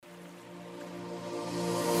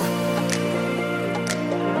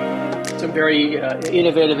Some very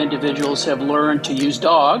innovative individuals have learned to use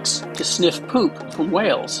dogs to sniff poop from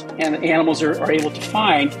whales. And animals are able to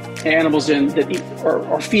find animals that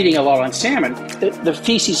are feeding a lot on salmon. The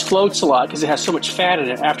feces floats a lot because it has so much fat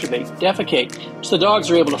in it after they defecate. So the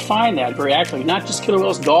dogs are able to find that very accurately. Not just killer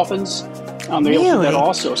whales, dolphins, they're able to do that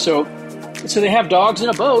also. So they have dogs in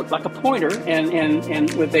a boat, like a pointer, and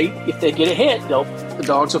if they get a hit, the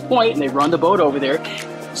dogs will point and they run the boat over there.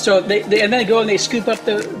 So they go and they scoop up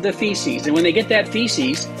the feces. And when they get that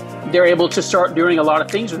feces, they're able to start doing a lot of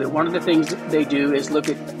things with it. One of the things that they do is look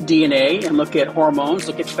at DNA and look at hormones,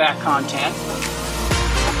 look at fat content.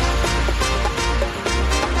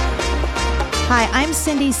 Hi, I'm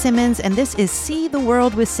Cindy Simmons, and this is See the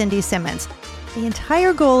World with Cindy Simmons. The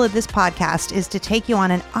entire goal of this podcast is to take you on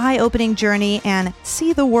an eye-opening journey and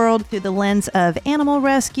see the world through the lens of animal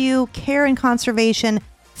rescue, care and conservation,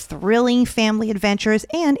 thrilling family adventures,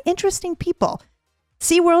 and interesting people.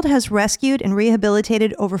 SeaWorld has rescued and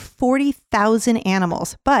rehabilitated over 40,000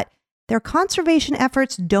 animals, but their conservation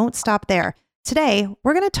efforts don't stop there. Today,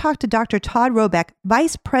 we're going to talk to Dr. Todd Robeck,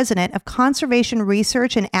 Vice President of Conservation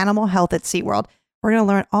Research and Animal Health at SeaWorld. We're going to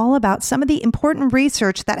learn all about some of the important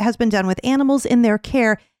research that has been done with animals in their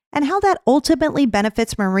care and how that ultimately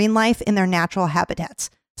benefits marine life in their natural habitats.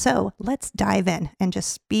 So let's dive in and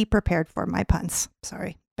just be prepared for my puns.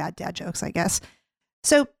 Sorry, bad dad jokes, I guess.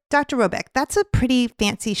 So Dr. Robeck, that's a pretty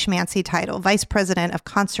fancy schmancy title, Vice President of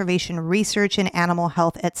Conservation Research and Animal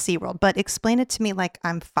Health at SeaWorld. But explain it to me like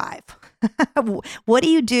I'm 5. What do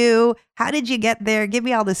you do? How did you get there? Give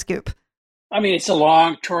me all the scoop. I mean, it's a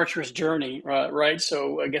long, torturous journey, right?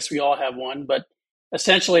 So I guess we all have one. But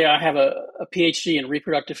essentially, I have a PhD in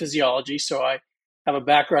reproductive physiology. So I have a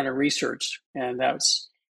background in research. And that's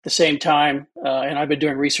the same time. And I've been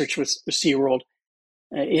doing research with SeaWorld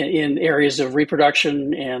in areas of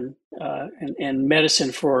reproduction and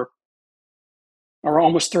medicine for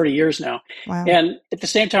almost 30 years now. Wow. And at the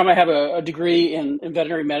same time, I have a degree in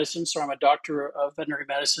veterinary medicine. So I'm a doctor of veterinary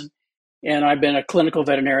medicine. And I've been a clinical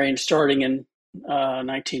veterinarian starting in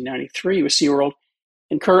 1993 with SeaWorld.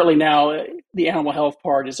 And currently now, the animal health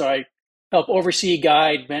part is I help oversee,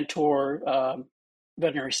 guide, mentor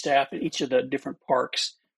veterinary staff at each of the different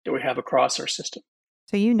parks that we have across our system.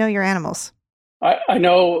 So you know your animals. I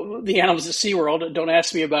know the animals at SeaWorld. Don't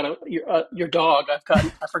ask me about your dog.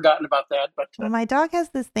 I've forgotten about that. But well, my dog has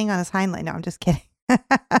this thing on his hind leg. No, I'm just kidding.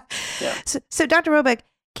 Yeah. So Dr. Robeck,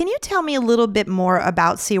 can you tell me a little bit more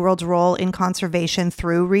about SeaWorld's role in conservation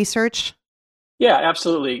through research? Yeah,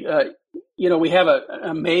 absolutely. We have an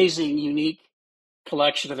amazing, unique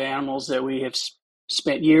collection of animals that we have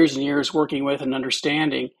spent years and years working with and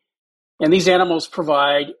understanding. And these animals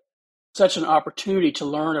provide such an opportunity to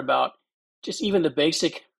learn about just even the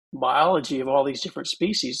basic biology of all these different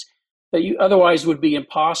species that you otherwise would be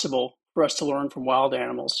impossible for us to learn from wild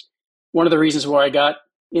animals. One of the reasons why I got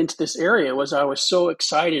into this area was I was so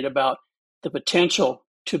excited about the potential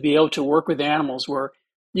to be able to work with animals where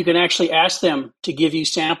you can actually ask them to give you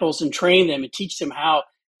samples and train them and teach them how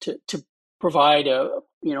to provide a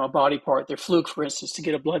body part, their fluke, for instance, to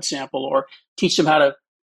get a blood sample, or teach them how to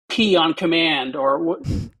pee on command, or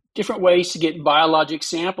different ways to get biologic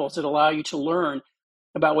samples that allow you to learn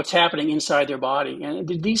about what's happening inside their body. And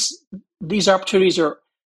these opportunities are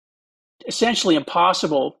essentially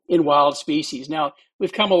impossible in wild species. Now,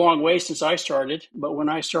 we've come a long way since I started, but when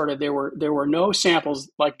I started, there were no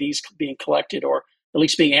samples like these being collected or at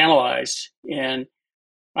least being analyzed. And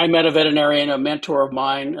I met a veterinarian, a mentor of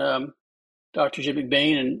mine, Dr. Jim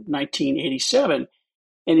McBain, in 1987,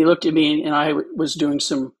 and he looked at me, and I was doing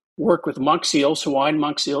some work with monk seals, Hawaiian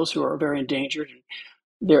monk seals, who are very endangered.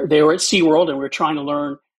 They were at SeaWorld, and we were trying to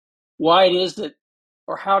learn why it is that,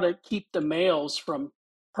 or how to keep the males from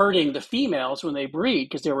hurting the females when they breed,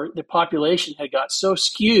 because the population had got so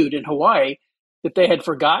skewed in Hawaii that they had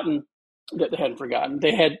gotten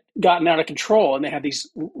out of control, and they had these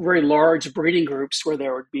very large breeding groups where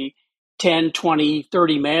there would be 10, 20,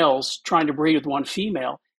 30 males trying to breed with one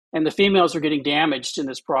female, and the females are getting damaged in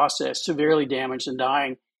this process, severely damaged and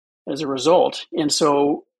dying as a result. And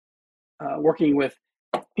so working with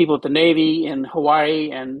people at the Navy in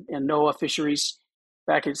Hawaii and NOAA Fisheries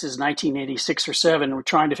back in 1986 or 7, we're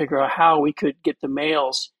trying to figure out how we could get the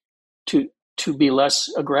males to be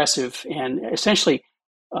less aggressive and essentially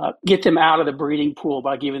get them out of the breeding pool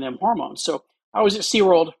by giving them hormones. So I was at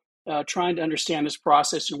SeaWorld trying to understand this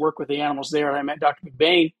process and work with the animals there, and I met Dr.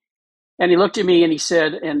 McBain, and he looked at me and he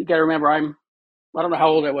said, and you got to remember, I don't know how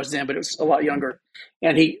old I was then, but it was a lot younger,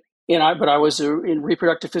 but I was in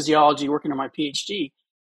reproductive physiology working on my PhD,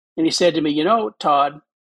 and he said to me, Todd,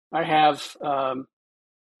 I have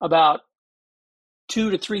about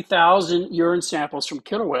 2 to 3,000 urine samples from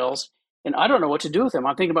killer whales, and I don't know what to do with them.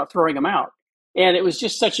 I'm thinking about throwing them out. And it was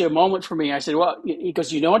just such a moment for me. I said, well, he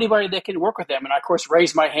goes, you know anybody that can work with them? And I, of course,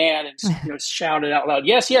 raised my hand and shouted out loud,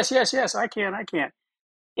 yes, yes, yes, yes, I can.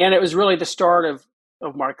 And it was really the start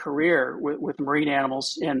of my career with marine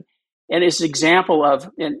animals. And it's an example of,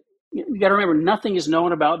 and you got to remember, nothing is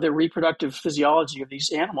known about the reproductive physiology of these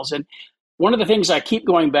animals. And one of the things I keep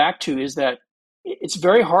going back to is that it's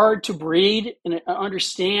very hard to breed and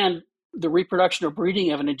understand the reproduction or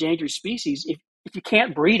breeding of an endangered species if you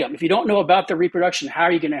can't breed them. If you don't know about their reproduction, how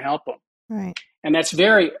are you going to help them? Right. And that's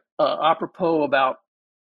very apropos about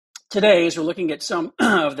today as we're looking at some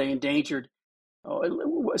of the endangered,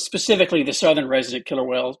 specifically the southern resident killer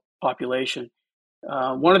whale population.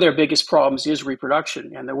 One of their biggest problems is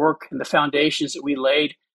reproduction, and the work and the foundations that we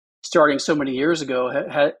laid starting so many years ago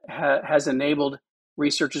has enabled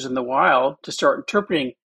researchers in the wild to start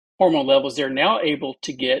interpreting hormone levels they're now able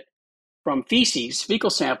to get from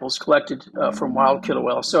fecal samples collected from wild killer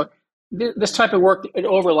whales. So this type of work, it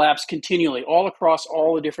overlaps continually all across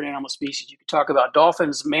all the different animal species. You could talk about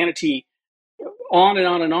dolphins, manatee, on and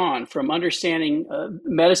on and on, from understanding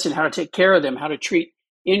medicine, how to take care of them, how to treat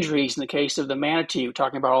injuries in the case of the manatee. We're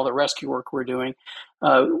talking about all the rescue work we're doing.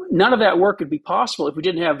 None of that work would be possible if we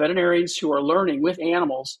didn't have veterinarians who are learning with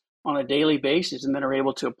animals on a daily basis and then are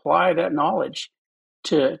able to apply that knowledge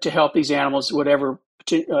to help these animals, whatever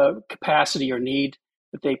capacity or need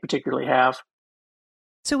that they particularly have.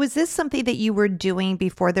 So was this something that you were doing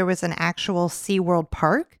before there was an actual SeaWorld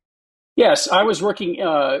park? Yes, I was working,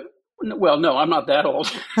 well, no, I'm not that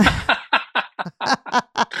old.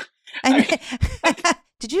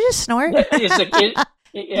 Did you just snort?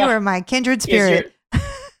 You were my kindred spirit.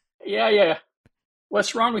 Yeah.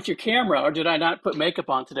 What's wrong with your camera? Or did I not put makeup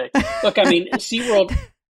on today? Look, I mean, SeaWorld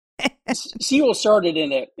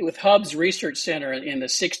started with Hub's Research Center in the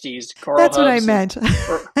 60s. That's what I meant.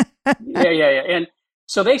 Yeah. And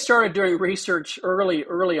so they started doing research early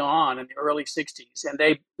on in the early 60s. And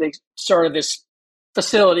they started this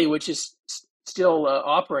facility, which is still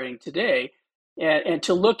operating today, and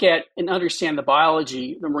to look at and understand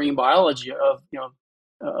the marine biology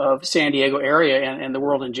of San Diego area and the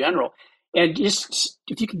world in general. And just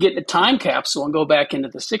if you could get in a time capsule and go back into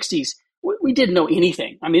the 60s, we didn't know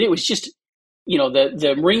anything. I mean, it was just,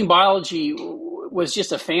 the marine biology was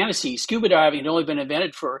just a fantasy. Scuba diving had only been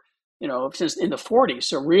invented for, since in the 40s.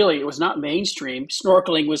 So really, it was not mainstream.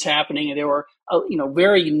 Snorkeling was happening, and there were,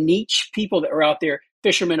 very niche people that were out there.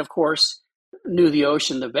 Fishermen, of course, knew the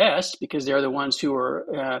ocean the best because they're the ones who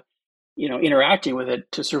were, interacting with it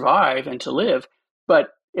to survive and to live.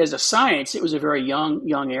 But as a science, it was a very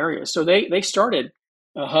young area. So they started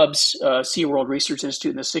Hub's SeaWorld Research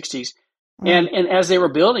Institute in the 60s. And as they were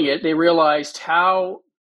building it, they realized how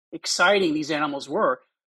exciting these animals were.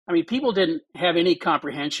 I mean, people didn't have any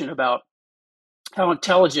comprehension about how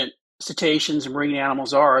intelligent cetaceans and marine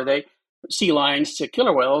animals are. Sea lions to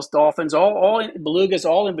killer whales, dolphins, all belugas,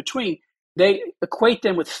 all in between. They equate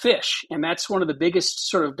them with fish, and that's one of the biggest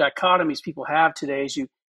sort of dichotomies people have today. Is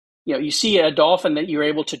you see a dolphin that you're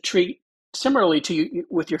able to treat similarly to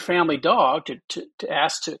with your family dog to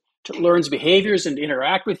ask to learn its behaviors and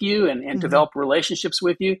interact with you and develop relationships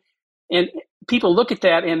with you. And people look at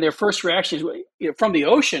that and their first reaction is, from the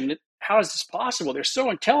ocean, how is this possible? They're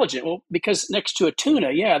so intelligent. Well, because next to a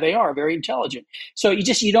tuna, yeah, they are very intelligent. So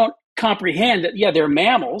you don't comprehend that, yeah, they're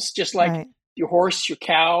mammals, just like your horse, your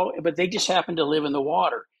cow, but they just happen to live in the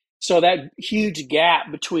water. So that huge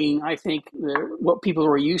gap between, I think, what people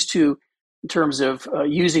were used to in terms of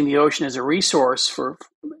using the ocean as a resource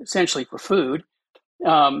essentially for food,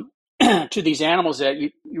 to these animals that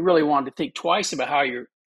you really wanted to think twice about how you're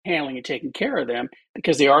handling and taking care of them,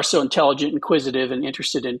 because they are so intelligent, inquisitive, and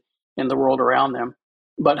interested in the world around them.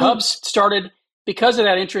 But Hubs started, because of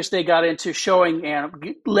that interest, they got into showing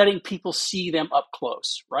and letting people see them up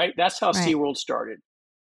close, right? That's how SeaWorld started.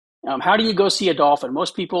 How do you go see a dolphin?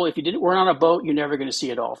 Most people, if you weren't on a boat, you're never going to see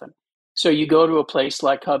a dolphin. So you go to a place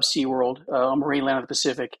like Hub SeaWorld, Marineland of the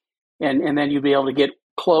Pacific, and then you'll be able to get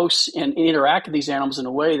close and interact with these animals in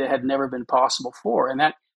a way that had never been possible before. And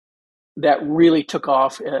that really took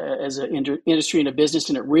off as an industry and a business,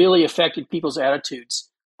 and it really affected people's attitudes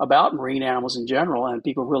about marine animals in general. And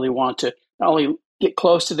people really want to not only get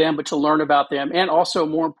close to them, but to learn about them, and also,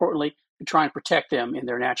 more importantly, to try and protect them in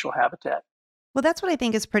their natural habitat. Well, that's what I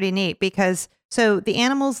think is pretty neat, because so the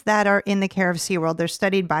animals that are in the care of SeaWorld, they're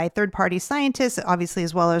studied by third-party scientists, obviously,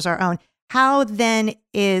 as well as our own. How then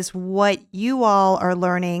is what you all are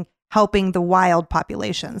learning helping the wild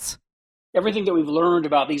populations? Everything that we've learned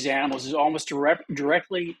about these animals is almost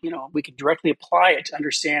directly, we can directly apply it to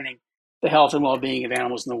understanding the health and well-being of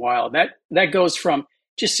animals in the wild. That goes from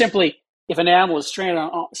just simply, if an animal is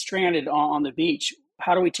stranded on the beach,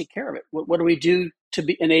 how do we take care of it? What do we do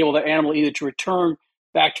to enable the animal either to return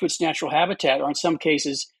back to its natural habitat, or in some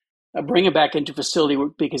cases, bring it back into a facility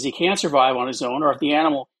because he can't survive on his own, or if the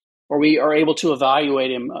animal, or we are able to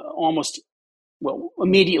evaluate him almost, well,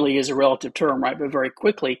 immediately is a relative term, right? But very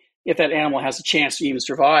quickly, if that animal has a chance to even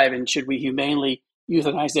survive, and should we humanely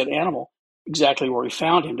euthanize that animal exactly where we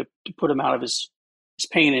found him to put him out of his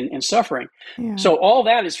pain and suffering. Yeah. So all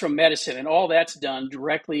that is from medicine, and all that's done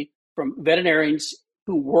directly from veterinarians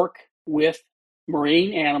who work with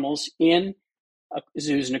marine animals in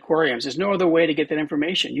zoos and aquariums. There's no other way to get that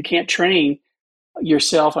information. You can't train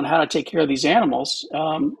yourself on how to take care of these animals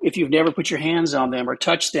if you've never put your hands on them or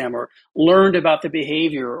touched them or learned about the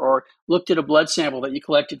behavior or looked at a blood sample that you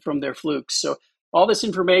collected from their flukes. So all this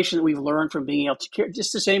information that we've learned from being able to care,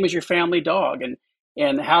 just the same as your family dog,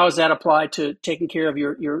 and how does that apply to taking care of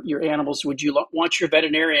your animals? Would you want your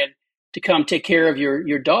veterinarian to come take care of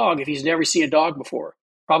your dog if he's never seen a dog before?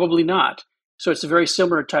 Probably not. So it's a very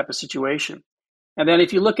similar type of situation. And then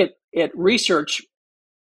if you look at research,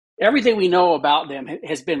 everything we know about them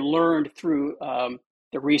has been learned through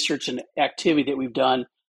the research and activity that we've done.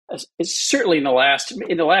 It's certainly in the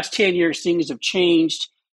last 10 years, things have changed,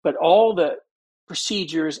 but all the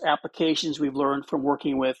procedures, applications we've learned from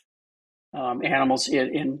working with animals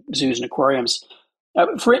in zoos and aquariums.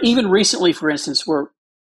 Even recently, for instance, we're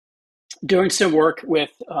doing some work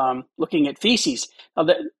with looking at feces.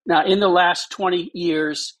 Now, in the last 20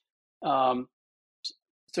 years,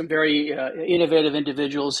 some very innovative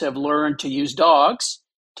individuals have learned to use dogs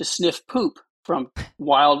to sniff poop from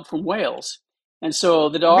whales. And so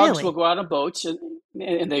the dogs will go out on boats,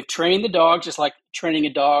 and they've trained the dog just like training a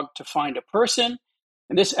dog to find a person.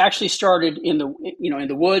 And this actually started in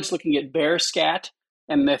the woods, looking at bear scat,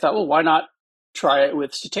 and they thought, well, why not try it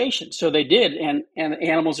with cetaceans? So they did, and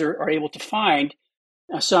animals are able to find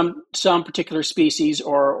some particular species,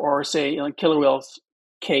 or say in killer whale's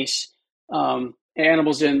case,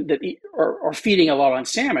 animals that are feeding a lot on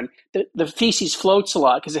salmon. The feces floats a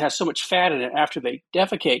lot because it has so much fat in it after they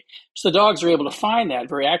defecate. So the dogs are able to find that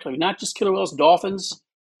very accurately. Not just killer whales, dolphins.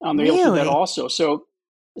 They're able to do that also. So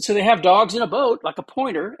they have dogs in a boat, like a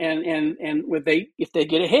pointer, and if they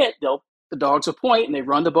get a hit, the dogs will point and they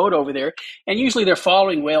run the boat over there. And usually they're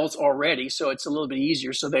following whales already, so it's a little bit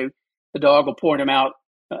easier. So the dog will point them out.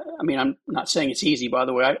 I'm not saying it's easy, by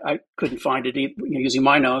the way. I couldn't find it using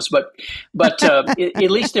my nose, but at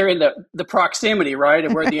least they're in the proximity, right,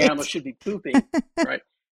 of where the animal should be pooping, right?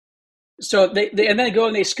 So they go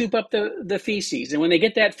and they scoop up the feces, and when they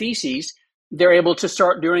get that feces, they're able to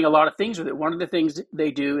start doing a lot of things with it. One of the things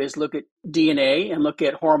they do is look at DNA and look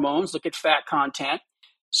at hormones, look at fat content.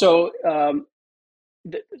 So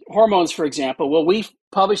the hormones, for example, well, we've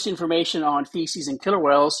published information on feces and killer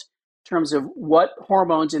whales in terms of what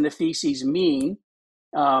hormones in the feces mean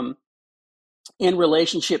in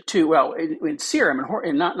relationship to, in serum,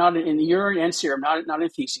 and not in the urine and serum, not in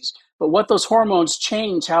feces, but what those hormones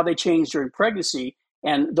change, how they change during pregnancy.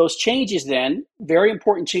 And those changes then, very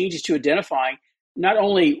important changes to identifying not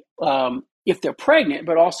only if they're pregnant,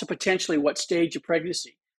 but also potentially what stage of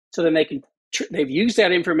pregnancy. So then they've used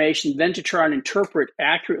that information then to try and interpret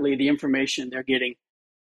accurately the information they're getting.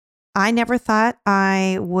 I never thought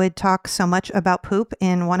I would talk so much about poop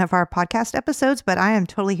in one of our podcast episodes, but I am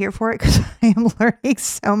totally here for it because I am learning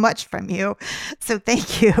so much from you. So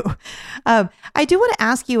thank you. I do want to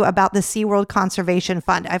ask you about the SeaWorld Conservation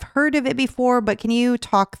Fund. I've heard of it before, but can you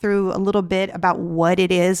talk through a little bit about what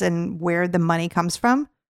it is and where the money comes from?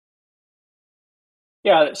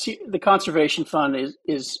 Yeah, the Conservation Fund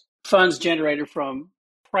is funds generated from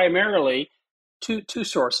primarily two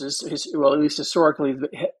sources. Well, at least historically,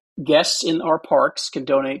 guests in our parks can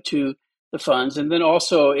donate to the funds. And then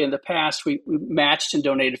also in the past, we matched and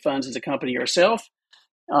donated funds as a company ourselves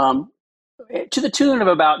to the tune of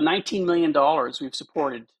about $19 million we've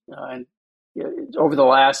supported over the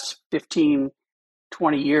last 15,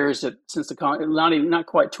 20 years since not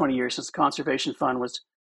quite 20 years since the Conservation Fund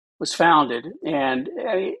was founded. And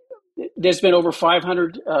there's been over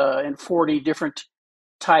 540 different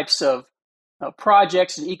types of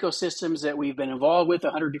projects and ecosystems that we've been involved with,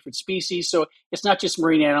 100 different species. So it's not just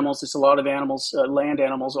marine animals, it's a lot of animals, land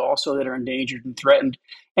animals also that are endangered and threatened.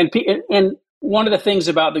 And one of the things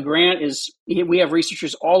about the grant is we have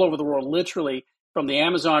researchers all over the world, literally from the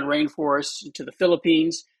Amazon rainforest to the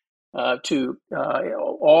Philippines, to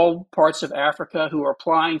all parts of Africa, who are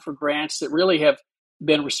applying for grants that really have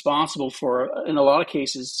been responsible for, in a lot of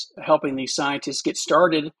cases, helping these scientists get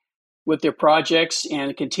started with their projects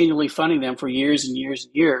and continually funding them for years and years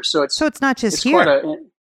and years. So So it's not just it's quite here.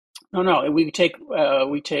 a no. We take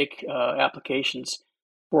applications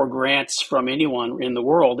for grants from anyone in the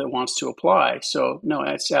world that wants to apply. So no,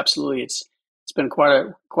 it's absolutely it's been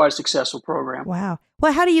quite a successful program. Wow.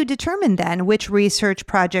 Well, how do you determine then which research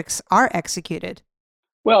projects are executed?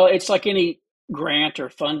 Well, it's like any grant or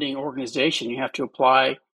funding organization. You have to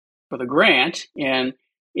apply for the grant, and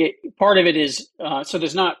part of it is so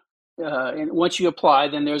there's not. And once you apply,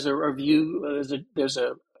 then there's a review. There's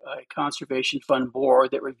a conservation fund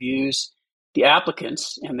board that reviews the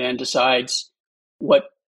applicants and then decides what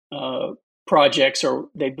projects or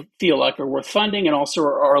they feel like are worth funding, and also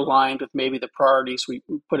are aligned with maybe the priorities we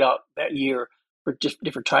put out that year for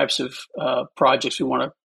different types of projects we want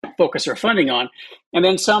to focus our funding on. And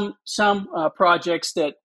then some projects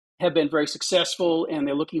that have been very successful and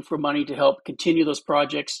they're looking for money to help continue those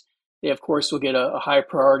projects, they of course will get a high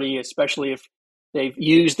priority, especially if they've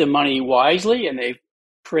used the money wisely and they've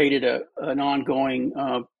created an ongoing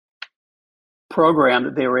program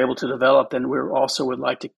that they were able to develop. Then we also would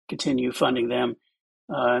like to continue funding them.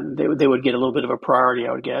 They would get a little bit of a priority,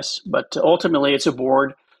 I would guess. But ultimately, it's a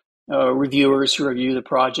board, reviewers who review the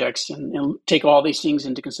projects and take all these things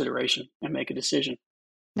into consideration and make a decision.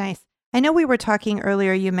 Nice. I know we were talking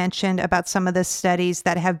earlier, you mentioned about some of the studies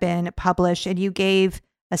that have been published, and you gave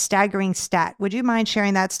a staggering stat. Would you mind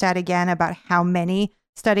sharing that stat again about how many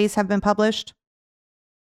studies have been published?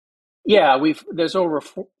 Yeah, there's over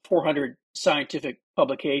 400 scientific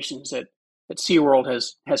publications that SeaWorld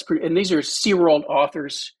has and these are SeaWorld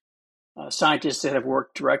authors, scientists that have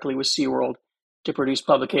worked directly with SeaWorld to produce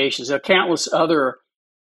publications. There are countless other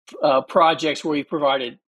projects where we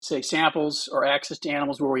provided, say, samples or access to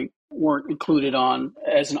animals where we weren't included on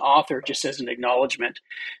as an author, just as an acknowledgement.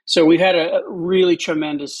 So we've had a really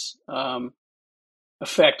tremendous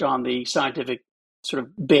effect on the scientific sort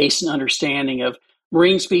of base and understanding of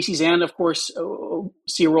marine species. And of course,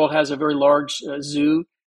 SeaWorld has a very large zoo,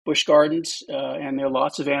 Busch Gardens, and there are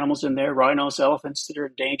lots of animals in there, rhinos, elephants that are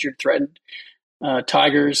endangered, threatened,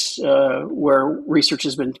 tigers, where research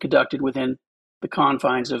has been conducted within the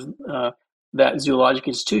confines of that zoologic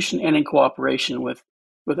institution and in cooperation with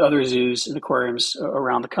other zoos and aquariums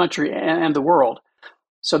around the country and the world.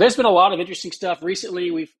 So there's been a lot of interesting stuff. Recently,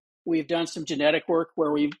 we've done some genetic work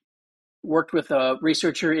where we've worked with a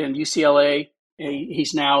researcher in UCLA.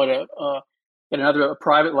 He's now at a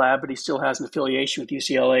private lab, but he still has an affiliation with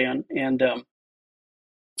UCLA, and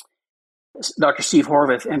Dr. Steve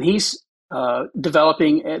Horvath, and he's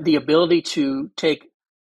developing the ability to take,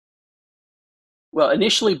 well,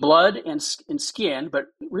 initially blood and skin, but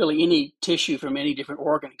really any tissue from any different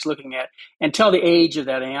organ he's looking at, and tell the age of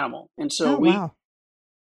that animal. And so wow.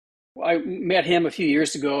 I met him a few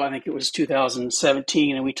years ago, I think it was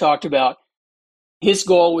 2017, and we talked about his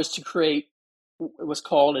goal was to create what's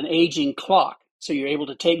called an aging clock. So you're able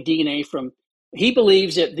to take DNA from, he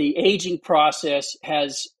believes that the aging process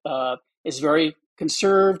is very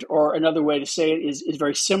conserved, or another way to say it is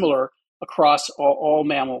very similar across all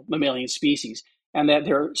mammalian species, and that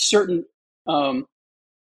there are certain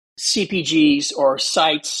CPGs or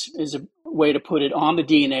sites, is a way to put it, on the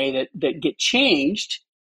DNA that get changed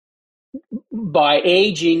by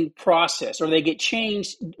aging process, or they get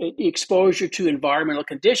changed exposure to environmental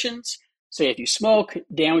conditions. Say if you smoke,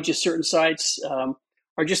 damages certain sites,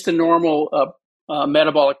 or just the normal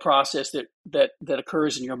metabolic process that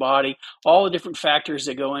occurs in your body. All the different factors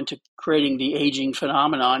that go into creating the aging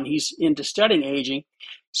phenomenon. He's into studying aging.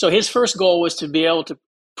 So his first goal was to be able to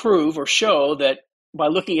prove or show that by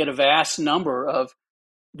looking at a vast number of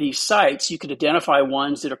these sites, you could identify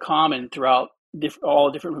ones that are common throughout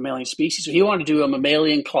all different mammalian species. So he wanted to do a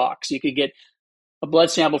mammalian clock, so you could get a blood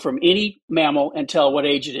sample from any mammal and tell what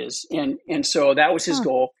age it is. And so that was his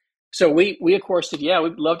goal. So we of course said, yeah,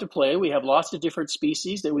 we'd love to play. We have lots of different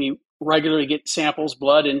species that we regularly get samples,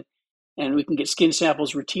 blood, and we can get skin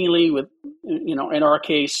samples routinely with, in our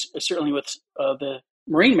case, certainly with the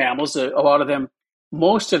marine mammals, a lot of them,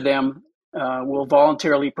 most of them will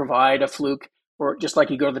voluntarily provide a fluke, or just like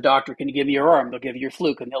you go to the doctor, can you give me your arm? They'll give you your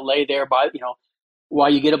fluke, and they'll lay there while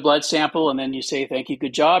you get a blood sample, and then you say, thank you,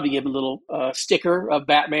 good job. You give them a little sticker of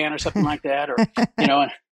Batman or something like that, or,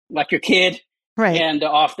 like your kid, right? And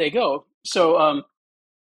off they go. So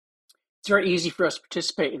it's very easy for us to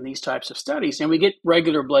participate in these types of studies. And we get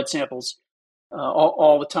regular blood samples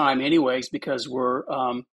all the time anyways, because we're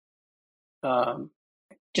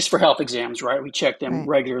just for health exams, right? We check them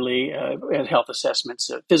regularly at health assessments,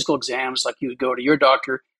 physical exams, like you would go to your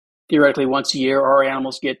doctor theoretically once a year. Our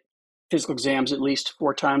animals get physical exams at least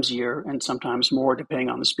 4 times a year and sometimes more depending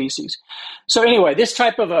on the species. So anyway, this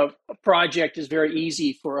type of a project is very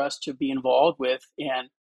easy for us to be involved with. And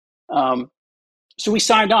so we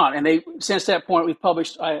signed on, and since that point, we've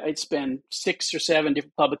published, it's been 6 or 7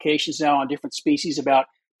 different publications now on different species about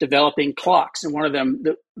developing clocks. And one of them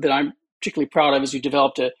that I'm particularly proud of is we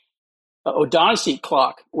developed a odontocetes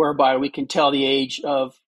clock, whereby we can tell the age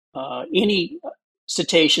of any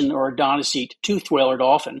cetacean or odontocete, toothed whale or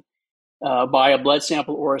dolphin, by a blood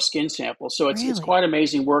sample or a skin sample. So it's quite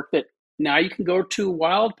amazing work that now you can go to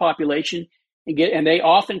wild population and they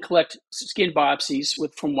often collect skin biopsies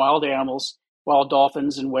from wild animals, wild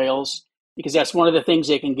dolphins and whales, because that's one of the things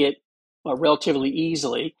they can get relatively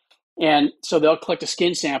easily. And so they'll collect a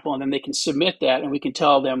skin sample and then they can submit that, and we can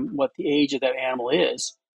tell them what the age of that animal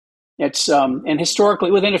is. It's and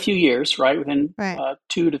historically within a few years, right? Within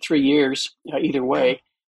 2 to 3 years, either way.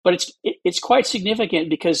 But it's quite significant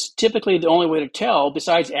because typically the only way to tell,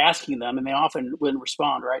 besides asking them, and they often wouldn't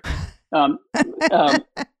respond, right?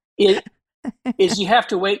 Is you have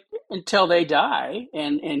to wait until they die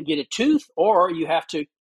and get a tooth, or you have to,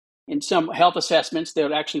 in some health assessments, they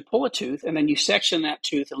would actually pull a tooth and then you section that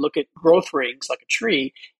tooth and look at growth rings like a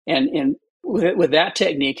tree. And with that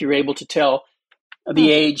technique, you're able to tell the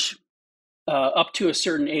age up to a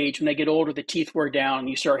certain age. When they get older, the teeth wear down and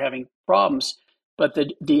you start having problems. But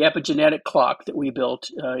the epigenetic clock that we built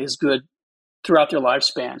is good throughout their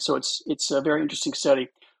lifespan. So it's a very interesting study.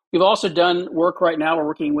 We've also done work right now. We're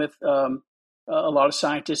working with a lot of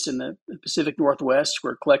scientists in the Pacific Northwest.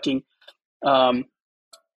 We're collecting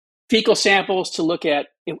fecal samples to look at,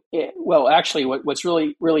 well, actually what's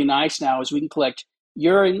really, really nice now is we can collect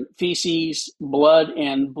urine, feces, blood,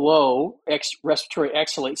 and blow, respiratory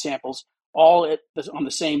exhalate samples all on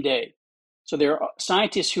the same day. So there are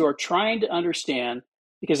scientists who are trying to understand,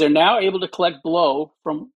 because they're now able to collect blow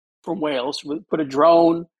from whales. We put a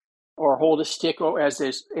drone or hold a stick, or as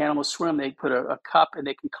these animals swim, they put a cup and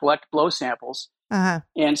they can collect blow samples.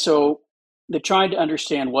 And so they're trying to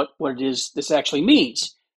understand what it is this actually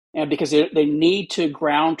means. And because they need to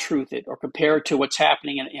ground truth it or compare it to what's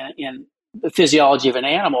happening in the physiology of an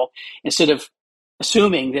animal, instead of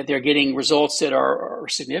assuming that they're getting results that are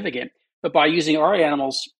significant. But by using our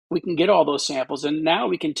animals, we can get all those samples. And now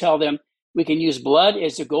we can tell them, we can use blood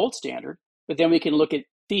as the gold standard, but then we can look at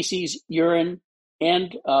feces, urine,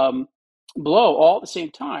 and blow all at the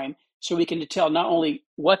same time. So we can tell not only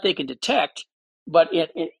what they can detect, but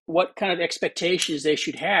what kind of expectations they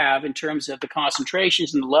should have in terms of the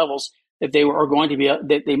concentrations and the levels that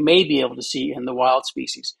that they may be able to see in the wild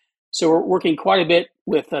species. So we're working quite a bit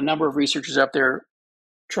with a number of researchers up there,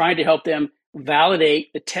 trying to help them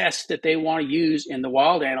validate the tests that they want to use in the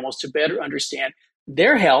wild animals to better understand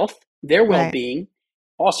their health, their well-being,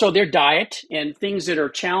 also their diet, and things that are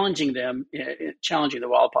challenging the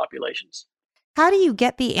wild populations. How do you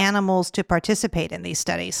get the animals to participate in these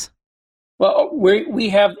studies? Well, we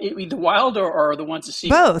have the wild or the ones at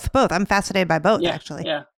SeaWorld? Both. I'm fascinated by both, actually.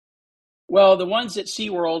 Yeah. Well, the ones at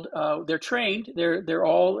SeaWorld, they're trained.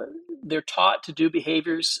 They're taught to do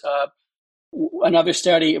behaviors. Another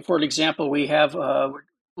study, for example, we have we're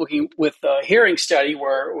looking with a hearing study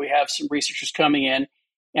where we have some researchers coming in,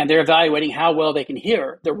 and they're evaluating how well they can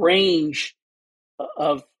hear, the range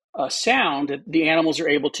of sound that the animals are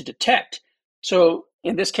able to detect. So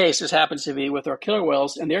in this case, this happens to be with our killer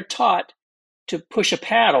whales, and they're taught to push a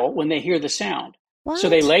paddle when they hear the sound. What? So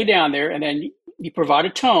they lay down there, and then you provide a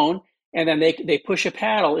tone, and then they push a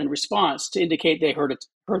paddle in response to indicate they heard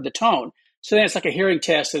the tone. So then it's like a hearing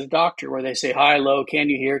test at a doctor where they say, high, low, can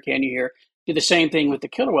you hear, can you hear? Do the same thing with the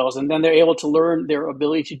killer whales. And then they're able to learn their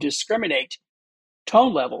ability to discriminate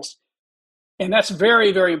tone levels. And that's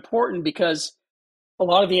very, very important because a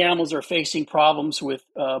lot of the animals are facing problems with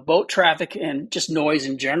boat traffic and just noise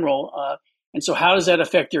in general. And so how does that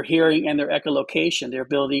affect their hearing and their echolocation, their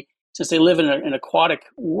ability? Since they live in an aquatic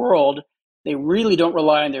world, they really don't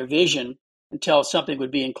rely on their vision until something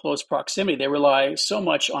would be in close proximity. They rely so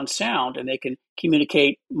much on sound, and they can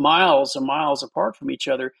communicate miles and miles apart from each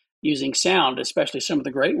other using sound, especially some of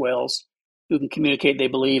the great whales who can communicate, they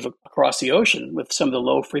believe, across the ocean with some of the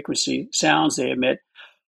low frequency sounds they emit.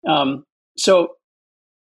 So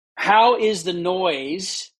how is the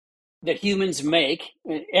noise that humans make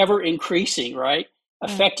ever increasing, right?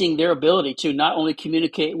 Affecting their ability to not only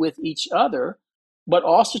communicate with each other, but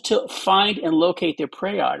also to find and locate their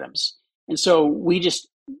prey items. And so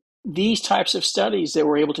these types of studies that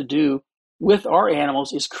we're able to do with our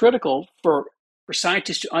animals is critical for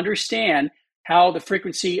scientists to understand how the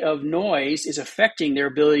frequency of noise is affecting their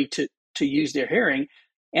ability to use their hearing.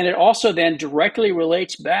 And it also then directly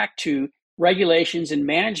relates back to regulations and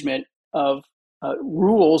management of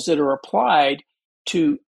rules that are applied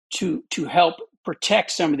to help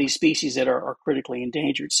protect some of these species that are critically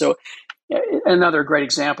endangered. So another great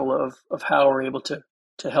example of how we're able to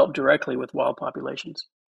help directly with wild populations.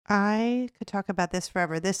 I could talk about this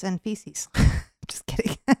forever. This and feces. Just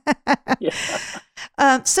kidding.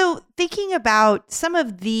 Yeah. So thinking about some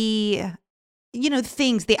of the,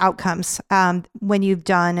 things, the outcomes, when you've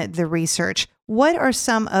done the research, what are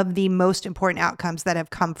some of the most important outcomes that have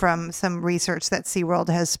come from some research that SeaWorld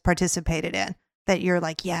has participated in that you're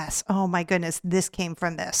like, yes, oh my goodness, this came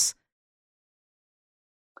from this?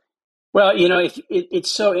 Well,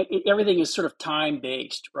 everything is sort of time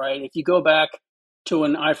based, right? If you go back to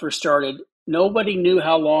when I first started, nobody knew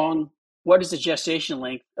what is the gestation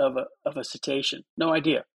length of a cetacean? No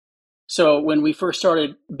idea. So when we first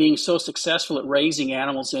started being so successful at raising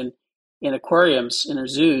animals in aquariums, in our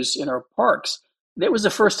zoos, in our parks, that was the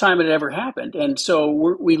first time it had ever happened. And so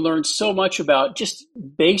we learned so much about just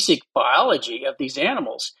basic biology of these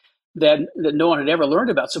animals that no one had ever learned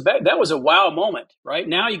about. So that was a wow moment, right?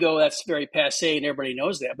 Now you go, that's very passe and everybody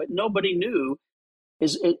knows that, but nobody knew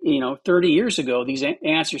 30 years ago, these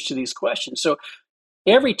answers to these questions. So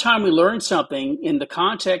every time we learn something in the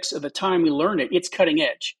context of the time we learn it, it's cutting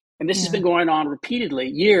edge. And this has been going on repeatedly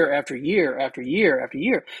year after year after year after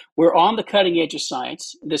year. We're on the cutting edge of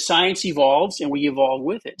science. The science evolves and we evolve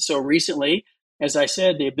with it. So recently, as I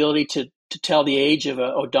said, the ability to tell the age of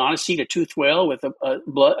a Odonocete, a toothed whale with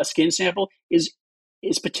a skin sample is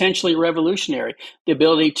potentially revolutionary. The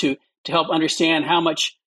ability to help understand how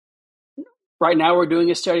much, right now we're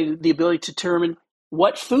doing a study, the ability to determine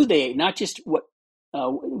what food they ate, not just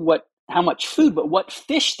how much food, but what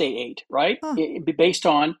fish they ate, right? Huh. Based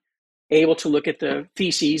on able to look at the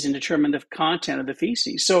feces and determine the content of the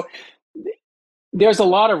feces. So there's a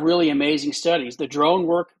lot of really amazing studies. The drone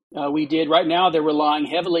work we did right now, they're relying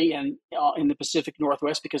heavily in the Pacific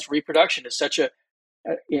Northwest because reproduction is such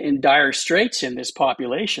in dire straits in this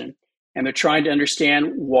population. And they're trying to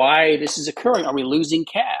understand why this is occurring. Are we losing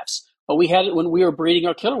calves? Well, we had it when we were breeding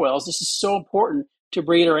our killer whales. This is so important to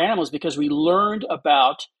breed our animals because we learned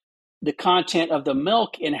about the content of the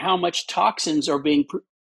milk and how much toxins are being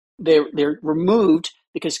they're removed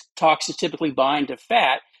because toxins typically bind to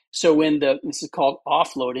fat. So when this is called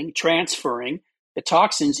offloading, transferring the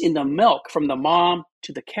toxins in the milk from the mom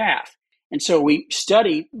to the calf. And so we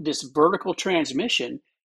studied this vertical transmission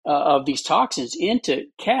of these toxins into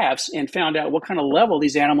calves and found out what kind of level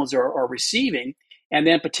these animals are receiving. And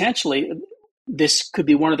then potentially this could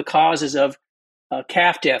be one of the causes of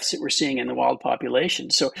calf deaths that we're seeing in the wild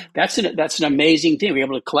population. So that's an amazing thing. We're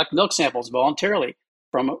able to collect milk samples voluntarily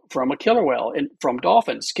from a killer whale and from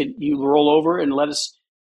dolphins. Can you roll over and let us,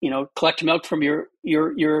 collect milk from your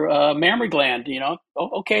mammary gland?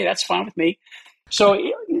 Okay, that's fine with me. So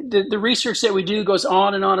the research that we do goes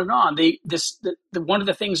on and on and on. One of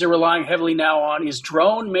the things they're relying heavily now on is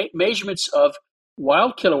drone measurements of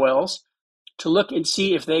wild killer whales to look and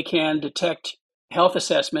see if they can detect health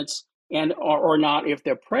assessments and or not if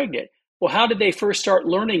they're pregnant. Well, how did they first start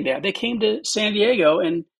learning that? They came to San Diego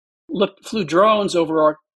and flew drones over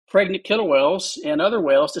our pregnant killer whales and other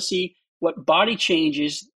whales to see what body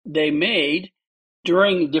changes they made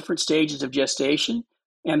during different stages of gestation.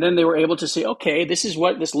 And then they were able to say, okay, this is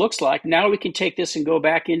what this looks like. Now we can take this and go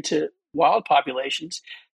back into wild populations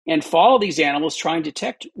and follow these animals, trying to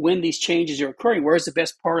detect when these changes are occurring. Where's the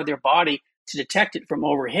best part of their body to detect it from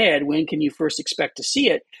overhead? When can you first expect to see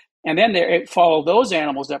it? And then they follow those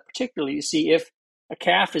animals that particularly to see if a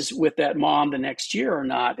calf is with that mom the next year or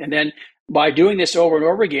not. And then by doing this over and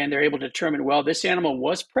over again, they're able to determine, well, this animal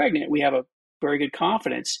was pregnant. We have a very good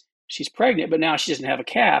confidence she's pregnant, but now she doesn't have a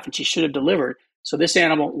calf and she should have delivered. So this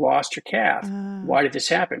animal lost her calf. Why did this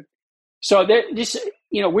happen? So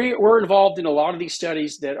we're involved in a lot of these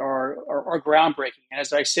studies that are groundbreaking. And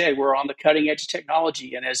as I said, we're on the cutting edge of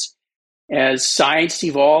technology. And as science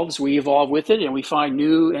evolves, we evolve with it, and we find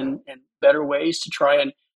new and better ways to try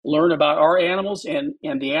and learn about our animals and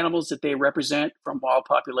the animals that they represent from wild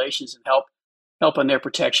populations and help on their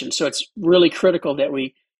protection. So it's really critical that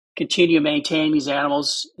we continue to maintain these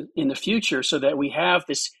animals in the future so that we have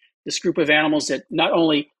this group of animals that not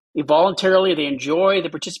only voluntarily they enjoy the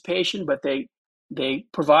participation, but they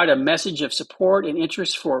provide a message of support and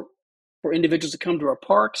interest for individuals to come to our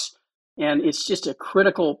parks. And it's just a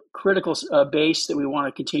critical base that we want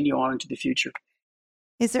to continue on into the future.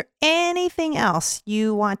 Is there anything else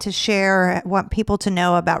you want to share, want people to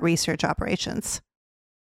know about research operations?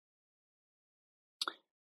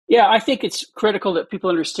 Yeah, I think it's critical that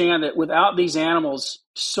people understand that without these animals,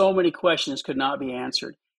 so many questions could not be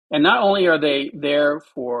answered. And not only are they there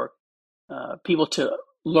for people to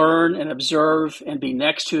learn and observe and be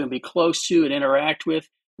next to and be close to and interact with,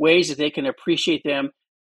 ways that they can appreciate them,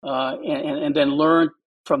 and then learn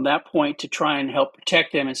from that point to try and help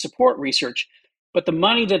protect them and support research. But the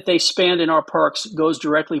money that they spend in our parks goes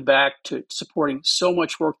directly back to supporting so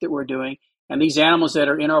much work that we're doing. And these animals that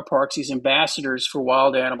are in our parks, these ambassadors for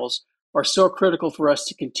wild animals, are so critical for us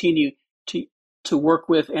to continue to work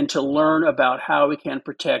with and to learn about how we can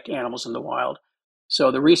protect animals in the wild.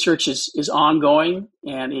 So the research is ongoing,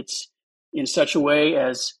 and it's in such a way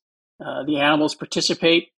as the animals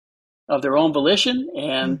participate of their own volition,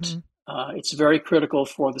 and it's very critical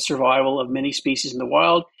for the survival of many species in the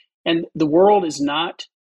wild. And the world is not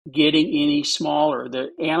getting any smaller. The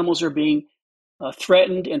animals are being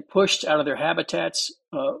threatened and pushed out of their habitats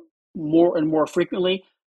more and more frequently.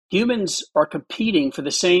 Humans are competing for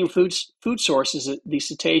the same food sources that these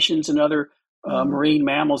cetaceans and other marine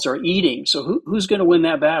mammals are eating. So who's going to win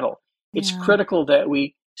that battle? It's critical that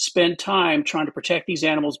we spend time trying to protect these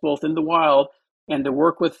animals both in the wild and to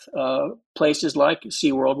work with places like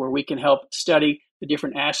SeaWorld, where we can help study the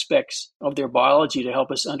different aspects of their biology to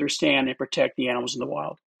help us understand and protect the animals in the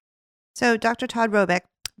wild. So Dr. Todd Robick,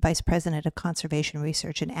 Vice President of Conservation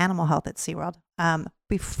Research and Animal Health at SeaWorld.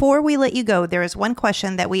 Before we let you go, there is one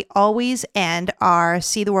question that we always end our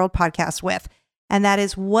See the World podcast with, and that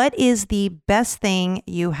is, what is the best thing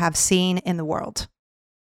you have seen in the world?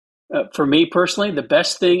 For me personally, the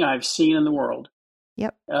best thing I've seen in the world.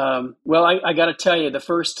 Yep. Well, I got to tell you, the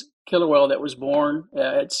first killer whale that was born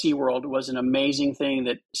at SeaWorld was an amazing thing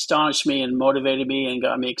that astonished me and motivated me and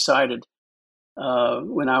got me excited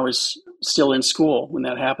when I was still in school when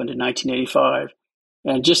that happened in 1985.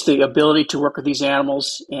 And just the ability to work with these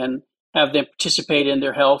animals and have them participate in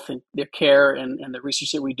their health and their care and the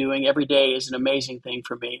research that we're doing every day is an amazing thing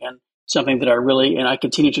for me, and something that I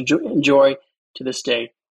continue to enjoy to this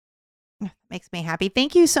day. Makes me happy.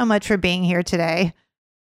 Thank you so much for being here today.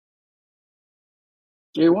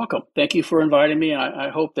 You're welcome. Thank you for inviting me. And I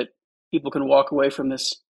hope that people can walk away from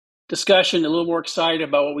this discussion a little more excited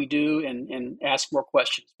about what we do and ask more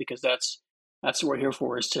questions, because that's what we're here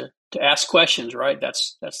for, is to ask questions, right?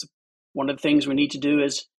 That's one of the things we need to do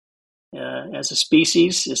as a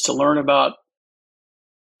species, is to learn about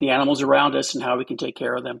the animals around us and how we can take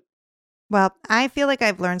care of them. Well, I feel like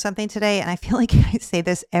I've learned something today, and I feel like I say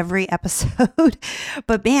this every episode,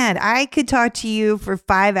 but man, I could talk to you for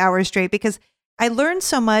 5 hours straight, because I learned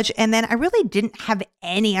so much, and then I really didn't have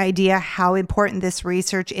any idea how important this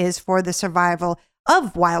research is for the survival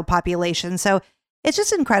of wild populations. So it's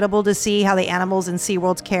just incredible to see how the animals in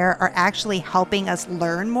SeaWorld's care are actually helping us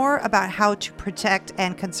learn more about how to protect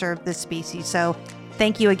and conserve this species. So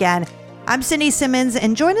thank you again. I'm Cindy Simmons,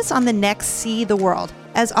 and join us on the next See the World.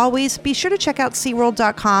 As always, be sure to check out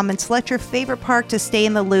SeaWorld.com and select your favorite park to stay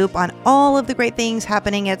in the loop on all of the great things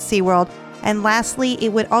happening at SeaWorld. And lastly,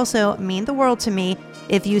 it would also mean the world to me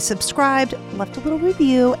if you subscribed, left a little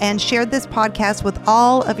review, and shared this podcast with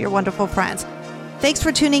all of your wonderful friends. Thanks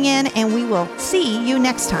for tuning in, and we will see you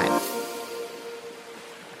next time.